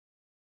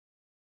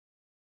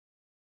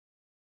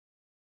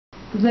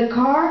The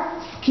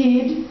car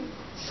skid,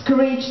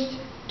 screeched,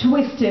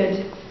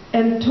 twisted,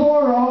 and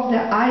tore off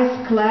the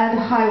ice-clad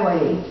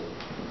highway.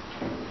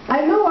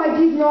 I know I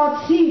did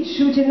not see it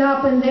shooting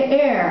up in the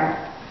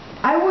air.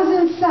 I was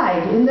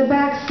inside, in the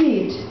back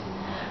seat,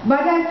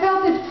 but I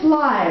felt it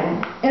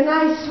flying, and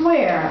I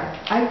swear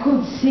I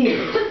could see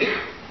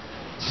it.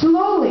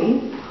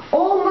 Slowly,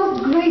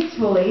 almost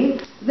gracefully,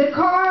 the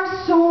car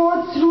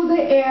soared through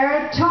the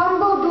air,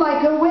 tumbled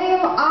like a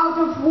whale out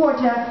of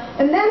water,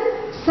 and then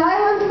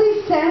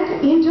silently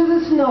sank into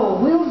the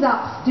snow, wheels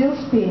up, still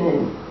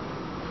spinning.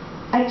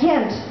 I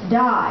can't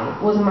die,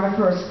 was my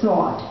first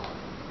thought.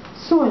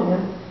 Sonia,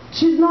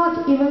 she's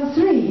not even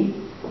 3.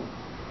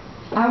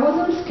 I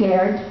wasn't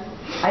scared.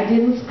 I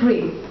didn't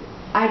scream.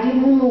 I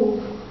didn't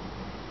move.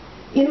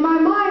 In my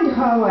mind,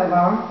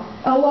 however,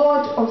 a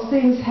lot of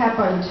things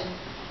happened.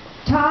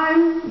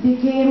 Time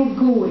became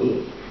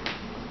gooey.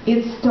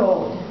 It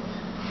stalled.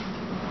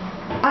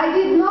 I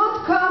did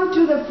not come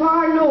to the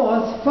far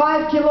north,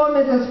 5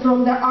 kilometers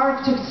from the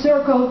Arctic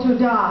Circle, to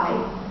die.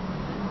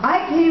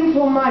 I came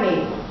for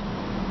money.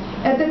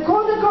 At the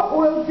Conoco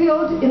oil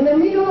field in the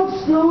middle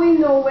of snowy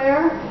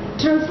nowhere,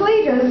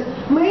 translators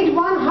made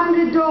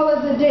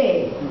 $100 a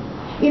day.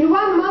 In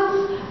 1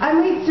 month, I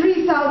made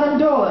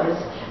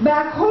 $3,000.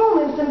 Back home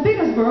in St.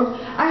 Petersburg,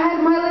 I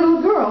had my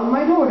little girl,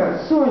 my daughter,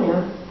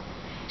 Sonia.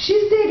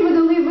 She stayed with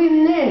a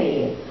live-in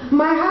nanny.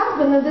 My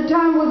husband at the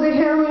time was a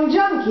heroin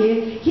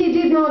junkie. He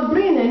did not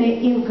bring any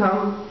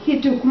income.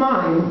 He took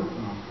mine.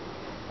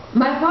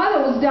 My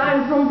father was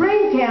dying from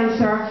brain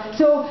cancer,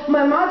 so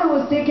my mother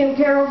was taking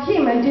care of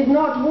him and did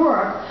not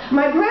work.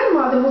 My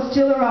grandmother was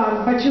still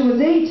around, but she was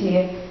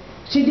 80.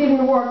 She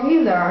didn't work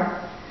either.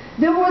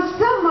 There was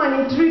some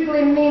money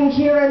trickling in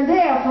here and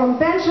there from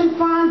pension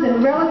funds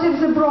and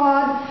relatives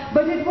abroad,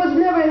 but it was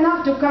never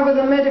enough to cover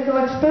the medical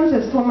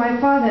expenses for my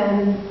father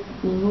and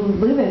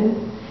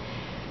living.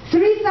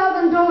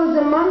 $3,000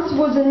 a month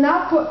was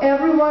enough for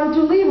everyone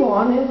to live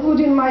on,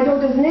 including my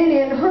daughter's nanny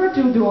and her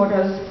 2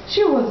 daughters.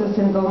 She was a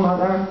single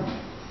mother.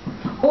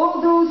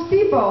 All those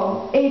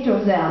people, 8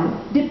 of them,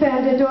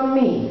 depended on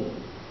me.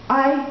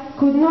 I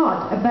could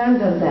not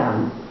abandon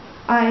them.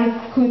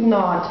 I could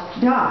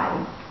not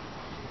die.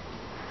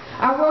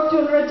 I worked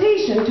on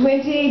rotation,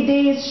 28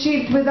 days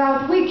shift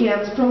without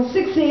weekends, from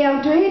 6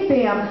 a.m. to 8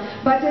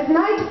 p.m. But at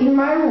night in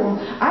my room,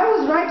 I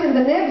was writing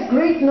the next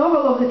great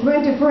novel of the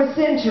 21st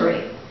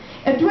century.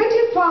 At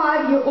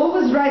 25, you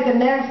always write the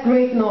next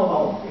great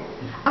novel.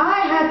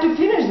 I had to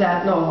finish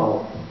that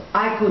novel.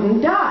 I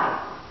couldn't die.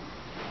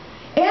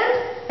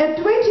 And at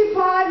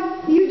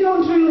 25, you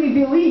don't really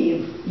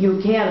believe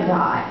you can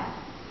die.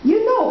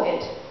 You know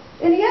it,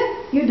 and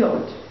yet you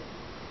don't.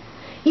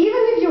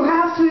 Even if you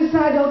have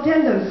suicidal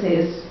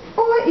tendencies,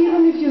 or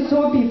even if you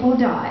saw people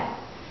die.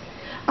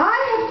 I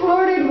have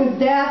flirted with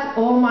death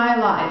all my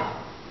life.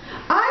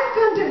 I've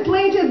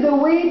contemplated the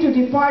way to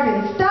depart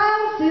in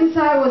style since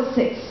I was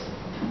 6.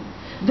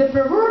 The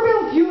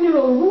proverbial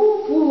funeral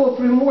room full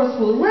of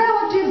remorseful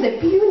relatives, a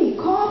puny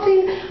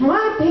coffin,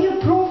 my pale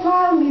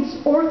profile meets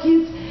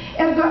orchids,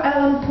 Edgar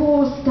Allan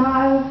Poe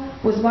style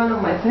was one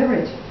of my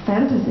favorite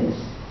fantasies.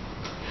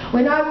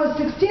 When I was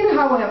 16,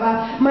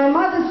 however, my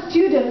mother's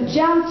student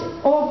jumped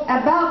off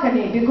a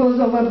balcony because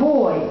of a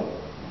boy.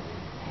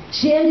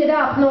 She ended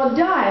up not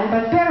dying,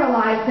 but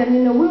paralyzed and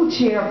in a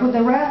wheelchair for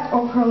the rest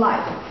of her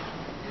life.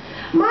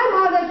 My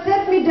mother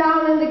sat me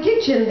down in the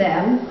kitchen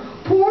then,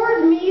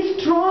 poured me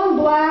strong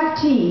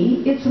black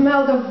tea, it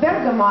smelled of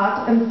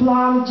bergamot and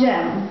plum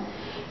jam,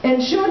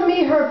 and showed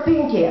me her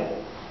pinky.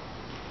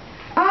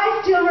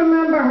 I still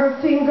remember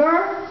her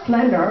finger,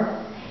 slender,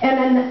 and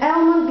an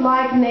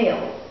almond-like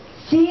nail.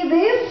 See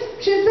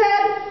this, she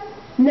said?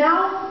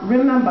 Now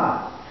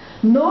remember,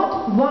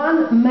 not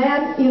one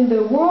man in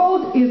the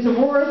world is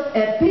worth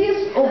a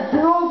piece of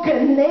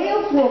broken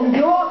nail from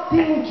your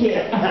pinky.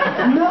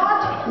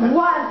 Not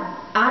one.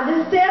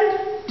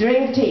 Understand?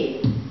 Drink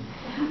tea.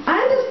 I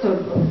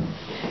understood.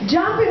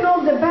 Jumping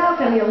off the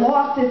balcony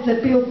lost its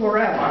appeal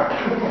forever.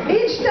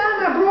 Each time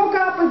I broke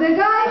up with a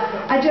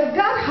guy, I just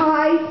got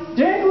high,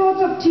 drank lots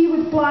of tea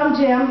with plum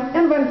jam,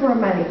 and went for a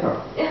manicure.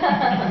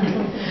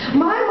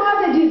 My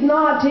mother did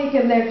not take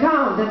into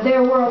account that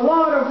there were a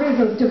lot of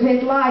reasons to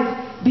hate life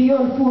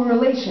beyond poor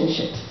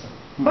relationships.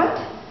 But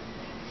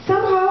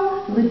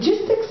somehow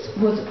logistics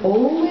was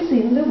always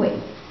in the way.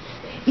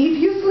 If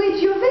you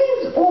slit your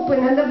veins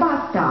open in the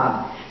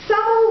bathtub,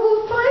 someone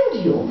will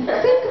find you.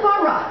 Think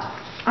Marat.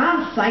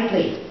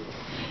 Unsightly.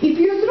 If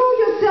you throw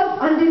yourself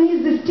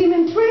underneath the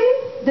steaming train,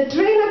 the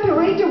train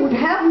operator would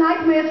have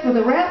nightmares for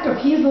the rest of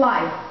his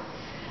life.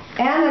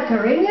 Anna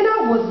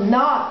Karenina was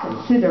not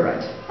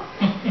considerate.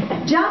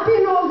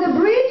 Jumping off the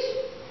bridge,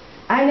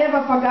 I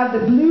never forgot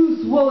the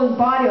blue swollen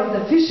body of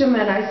the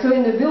fisherman I saw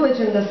in the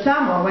village in the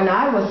summer when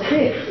I was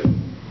 6.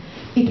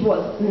 It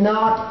was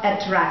not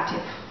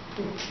attractive.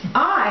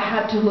 I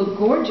had to look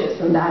gorgeous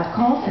in that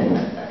coffin.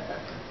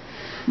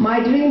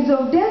 My dreams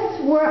of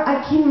death were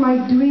akin my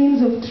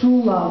dreams of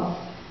true love.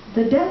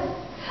 The death,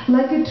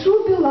 like a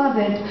true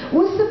beloved,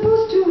 was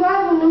supposed to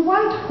arrive on a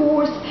white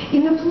horse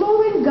in a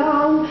flowing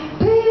gown,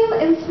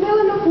 and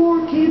smelling of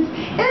orchids,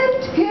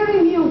 and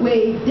carry me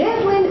away,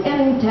 dazzling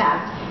and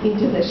intact,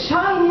 into the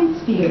shining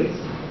spheres.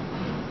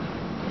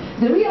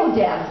 The real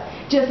death,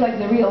 just like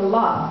the real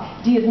love,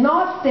 did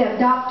not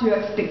stand up to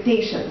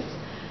expectations.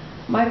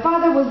 My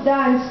father was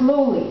dying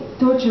slowly,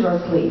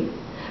 torturously.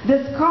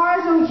 The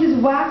scars on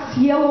his wax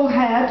yellow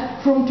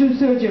head from 2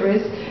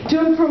 surgeries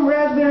turned from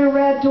raspberry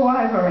red to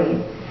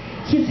ivory.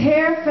 His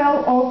hair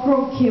fell off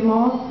from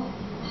chemo.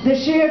 The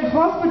shared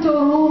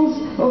hospital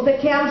rooms of the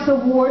cancer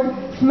ward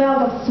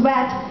smelled of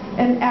sweat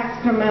and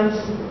excrements.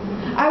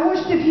 I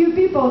watched a few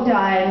people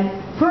dying.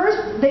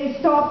 First, they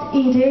stopped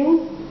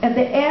eating. At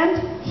the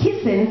end,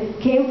 hissing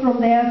came from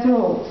their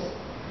throats.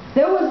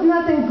 There was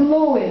nothing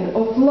glowing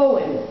or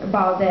flowing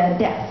about their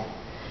death.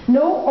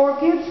 No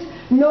orchids,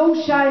 no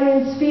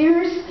shining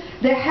spheres,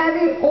 the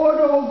heavy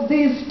odor of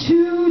this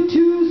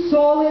too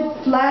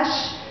solid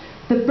flesh,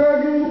 the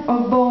burden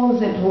of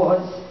bones it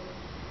was.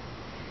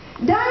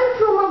 Dying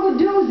from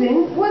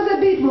overdosing was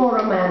a bit more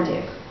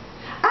romantic.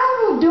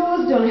 I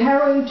overdosed on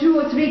heroin 2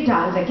 or 3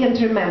 times, I can't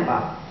remember.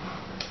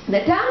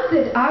 The times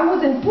that I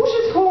was in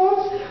Push's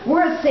homes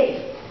were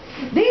safe.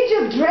 They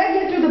just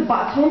drag you to the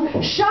bathroom,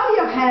 shove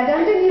your head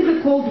underneath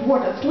the cold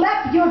water,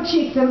 slap your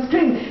cheeks and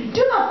scream,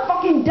 "Do not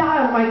fucking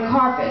die on my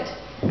carpet."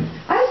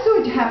 I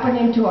saw it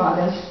happening to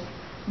others.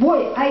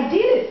 Boy, I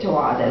did it to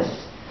others.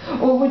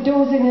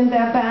 Overdosing in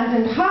the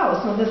abandoned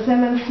house on the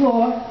cement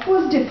floor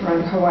was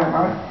different,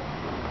 however.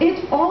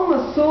 It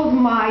almost solved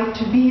my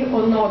to be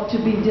or not to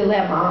be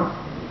dilemma.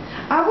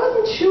 I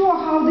wasn't sure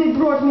how they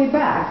brought me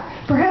back.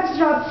 Perhaps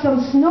dropped some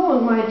snow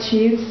on my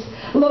cheeks,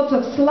 lots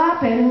of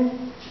slapping.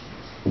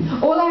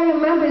 All I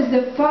remember is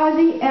the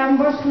fuzzy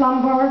amber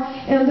slumber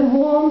and the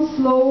warm,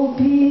 slow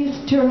peace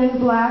turning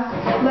black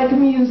like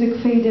music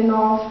fading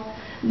off.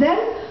 Then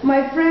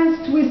my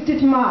friend's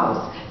twisted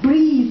mouth,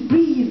 breathe,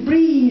 breathe,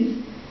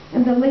 breathe,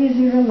 and the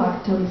lazy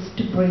reluctance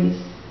to breathe.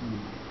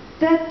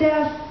 That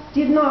death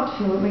did not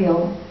feel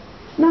real.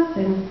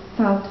 Nothing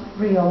felt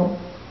real.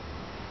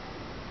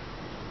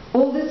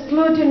 All this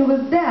flirting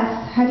with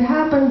death had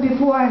happened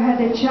before I had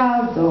a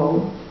child,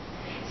 though.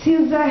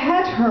 Since I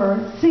had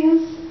her,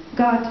 things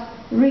got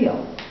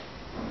real.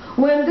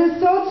 When the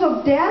thoughts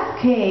of death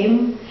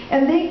came,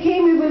 and they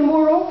came even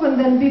more often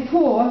than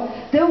before,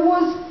 there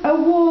was a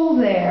wall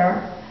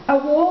there, a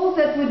wall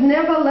that would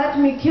never let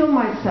me kill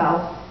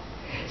myself.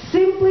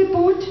 Simply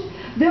put,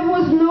 there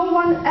was no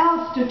one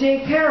else to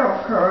take care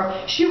of her.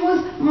 She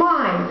was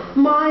mine,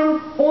 mine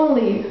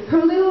only.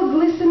 Her little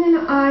glistening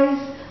eyes,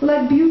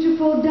 like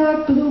beautiful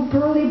dark blue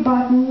pearly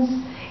buttons,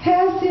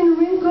 hair thin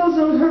wrinkles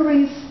on her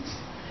wrists,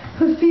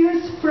 her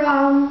fierce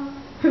frown,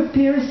 her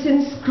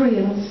piercing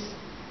screams.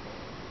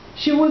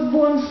 She was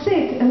born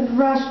sick and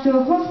rushed to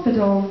a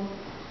hospital.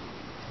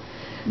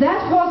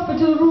 That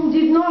hospital room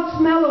did not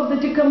smell of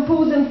the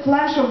decomposing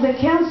flesh of the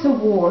cancer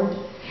ward.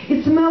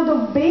 It smelled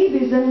of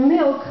babies and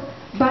milk,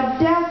 but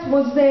death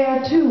was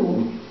there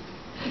too.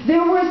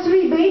 There were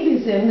 3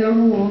 babies in the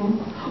room.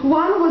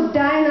 One was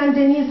dying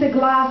underneath a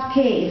glass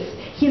case.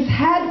 His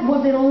head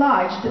was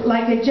enlarged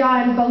like a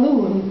giant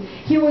balloon.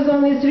 He was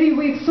only 3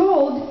 weeks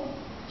old.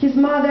 His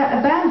mother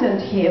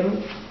abandoned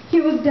him.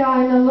 He was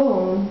dying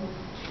alone.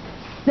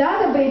 The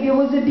other baby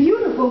was a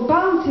beautiful,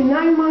 bouncy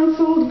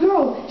 9-month-old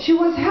girl. She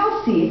was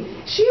healthy.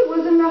 She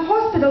was in the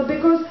hospital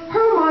because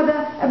her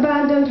mother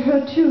abandoned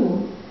her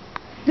too.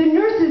 The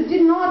nurses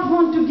did not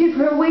want to give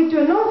her away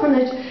to an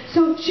orphanage,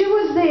 so she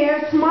was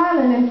there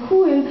smiling and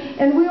cooing,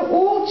 and we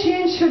all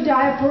changed her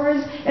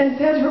diapers and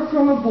fed her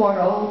from a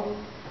bottle.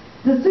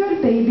 The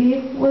 3rd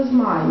baby was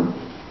mine.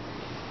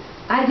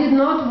 I did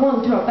not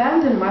want to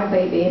abandon my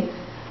baby.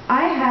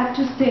 I had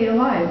to stay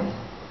alive.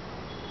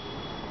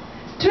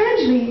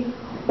 Strangely,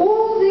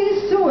 all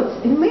these thoughts,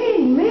 and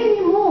many,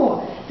 many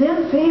more, the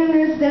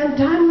unfairness, the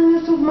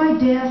untimeliness of my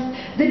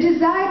death, the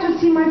desire to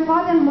see my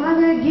father and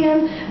mother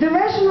again, the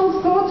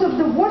rational thoughts of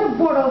the water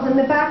bottles in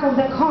the back of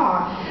the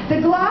car,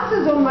 the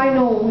glasses on my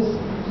nose.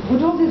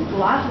 Would all this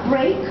glass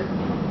break?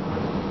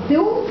 They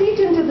all fit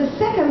into the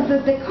seconds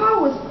that the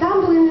car was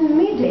tumbling in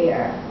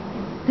midair.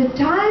 The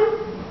time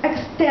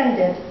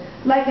extended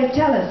like a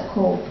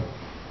telescope.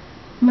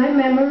 My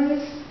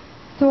memories,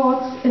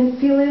 thoughts, and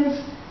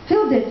feelings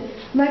filled it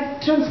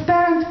like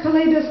transparent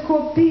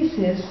kaleidoscope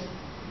pieces.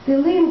 They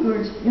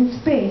lingered in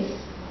space.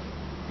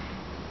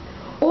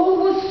 All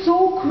was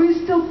so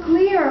crystal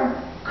clear,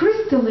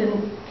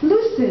 crystalline,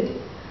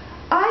 lucid.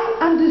 I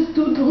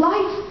understood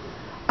life.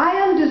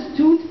 I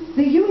understood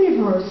the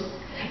universe.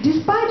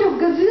 Despite of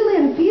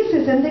gazillion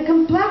pieces and the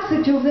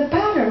complexity of the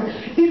pattern,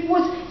 it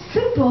was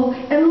simple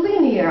and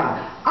linear.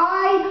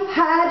 I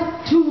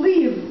had to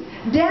live.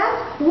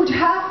 Death would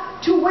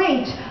have to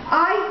wait.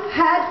 I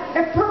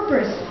had a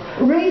purpose.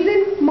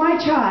 Raising my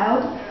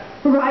child,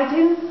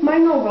 writing my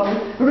novel.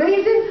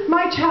 Raising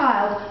my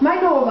child, my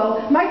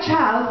novel, my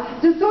child.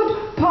 The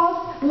thought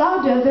pulsed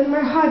louder than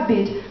my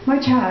heartbeat. My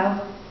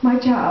child, my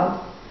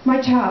child,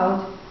 my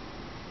child.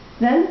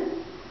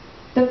 Then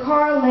the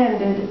car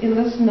landed in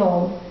the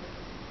snow.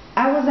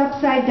 I was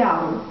upside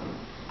down.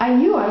 I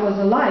knew I was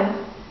alive.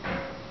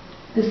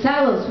 The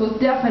silence was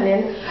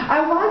deafening.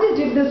 I wondered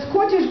if the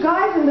Scottish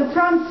guys in the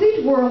front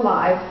seat were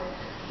alive.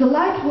 The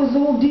light was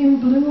all dim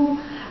blue.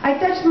 I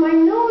touched my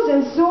nose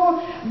and saw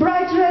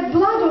bright red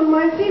blood on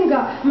my finger.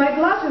 My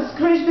glasses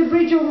scratched the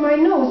bridge of my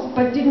nose,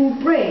 but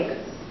didn't break.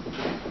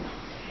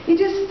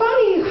 It is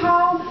funny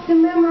how the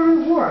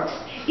memory works,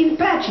 in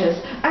patches.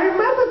 I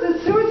remember the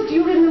thirds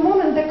during the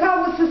moment the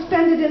car was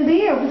suspended in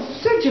the air with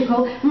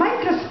surgical,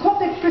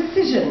 microscopic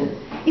precision,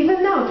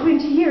 even now,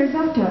 20 years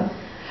after.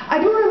 I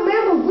don't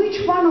remember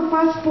which one of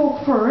us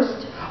spoke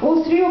first.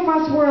 All three of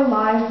us were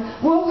alive.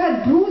 We all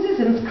had bruises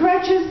and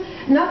scratches.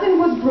 Nothing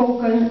was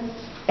broken.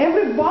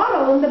 Every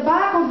bottle on the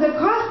back of the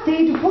car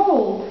stayed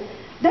whole.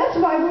 That's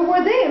why we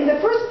were there in the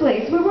first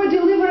place. We were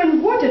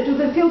delivering water to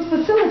the field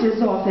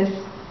facilities office.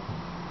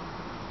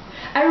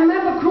 I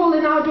remember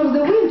crawling out of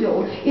the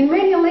window in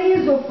many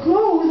layers of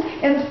clothes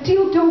and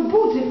steel-toe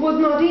boots. It was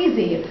not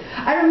easy.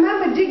 I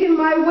remember digging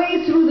my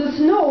way through the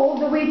snow all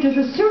the way to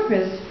the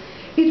surface.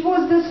 It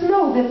was the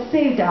snow that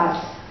saved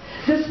us.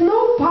 The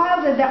snow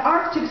piles at the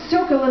Arctic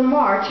Circle in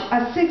March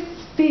are 6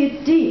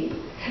 feet deep.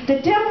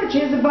 The temperature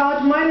is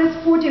about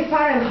 -40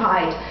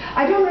 Fahrenheit.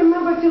 I don't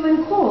remember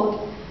feeling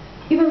cold,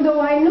 even though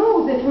I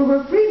know that we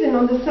were freezing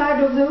on the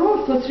side of the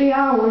road for 3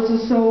 hours or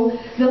so.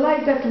 The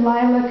light got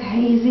lilac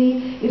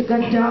hazy. It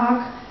got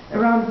dark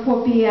around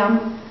 4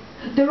 p.m.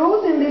 The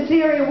roads in this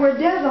area were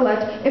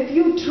desolate, a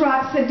few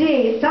trucks a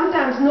day,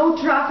 sometimes no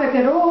traffic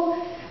at all.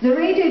 The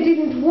radio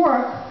didn't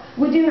work.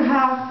 We didn't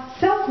have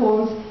cell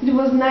phones. It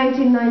was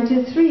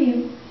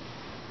 1993.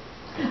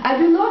 I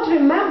do not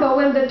remember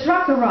when the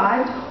truck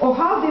arrived or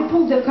how they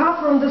pulled the car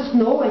from the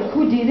snow and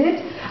who did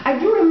it. I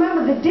do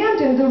remember the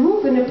dent in the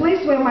roof in a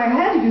place where my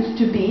head used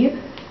to be.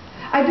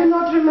 I do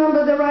not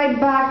remember the ride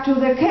back to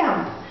the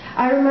camp.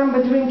 I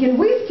remember drinking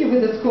whiskey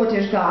with the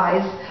Scottish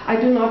guys. I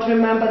do not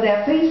remember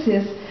their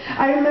faces.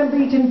 I remember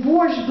eating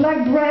borscht,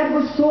 black bread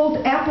with salt,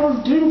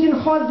 apples, drinking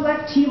hot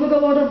black tea with a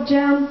lot of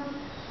jam.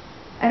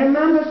 I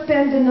remember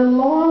spending a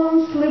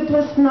long,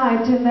 sleepless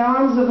night in the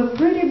arms of a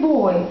pretty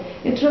boy,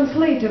 a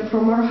translator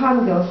from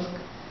Arkhangelsk.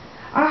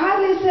 I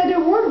hardly said a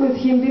word with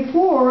him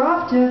before or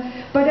after,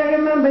 but I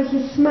remember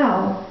his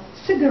smell,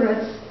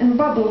 cigarettes and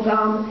bubble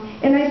gum,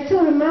 and I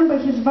still remember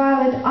his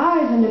violet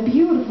eyes and a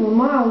beautiful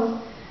mouth.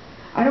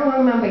 I don't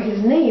remember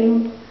his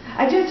name.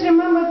 I just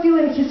remember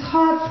feeling his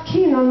hot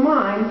skin on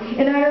mine,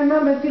 and I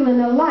remember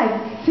feeling alive,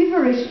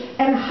 feverish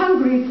and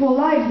hungry for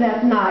life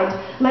that night,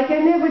 like I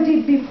never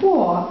did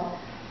before.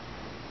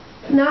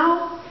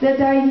 Now that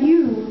I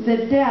knew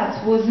that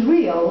death was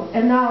real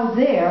and now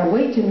there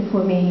waiting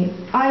for me,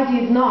 I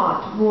did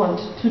not want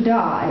to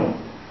die.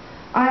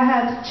 I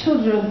had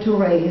children to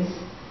raise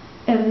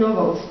and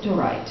novels to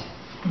write.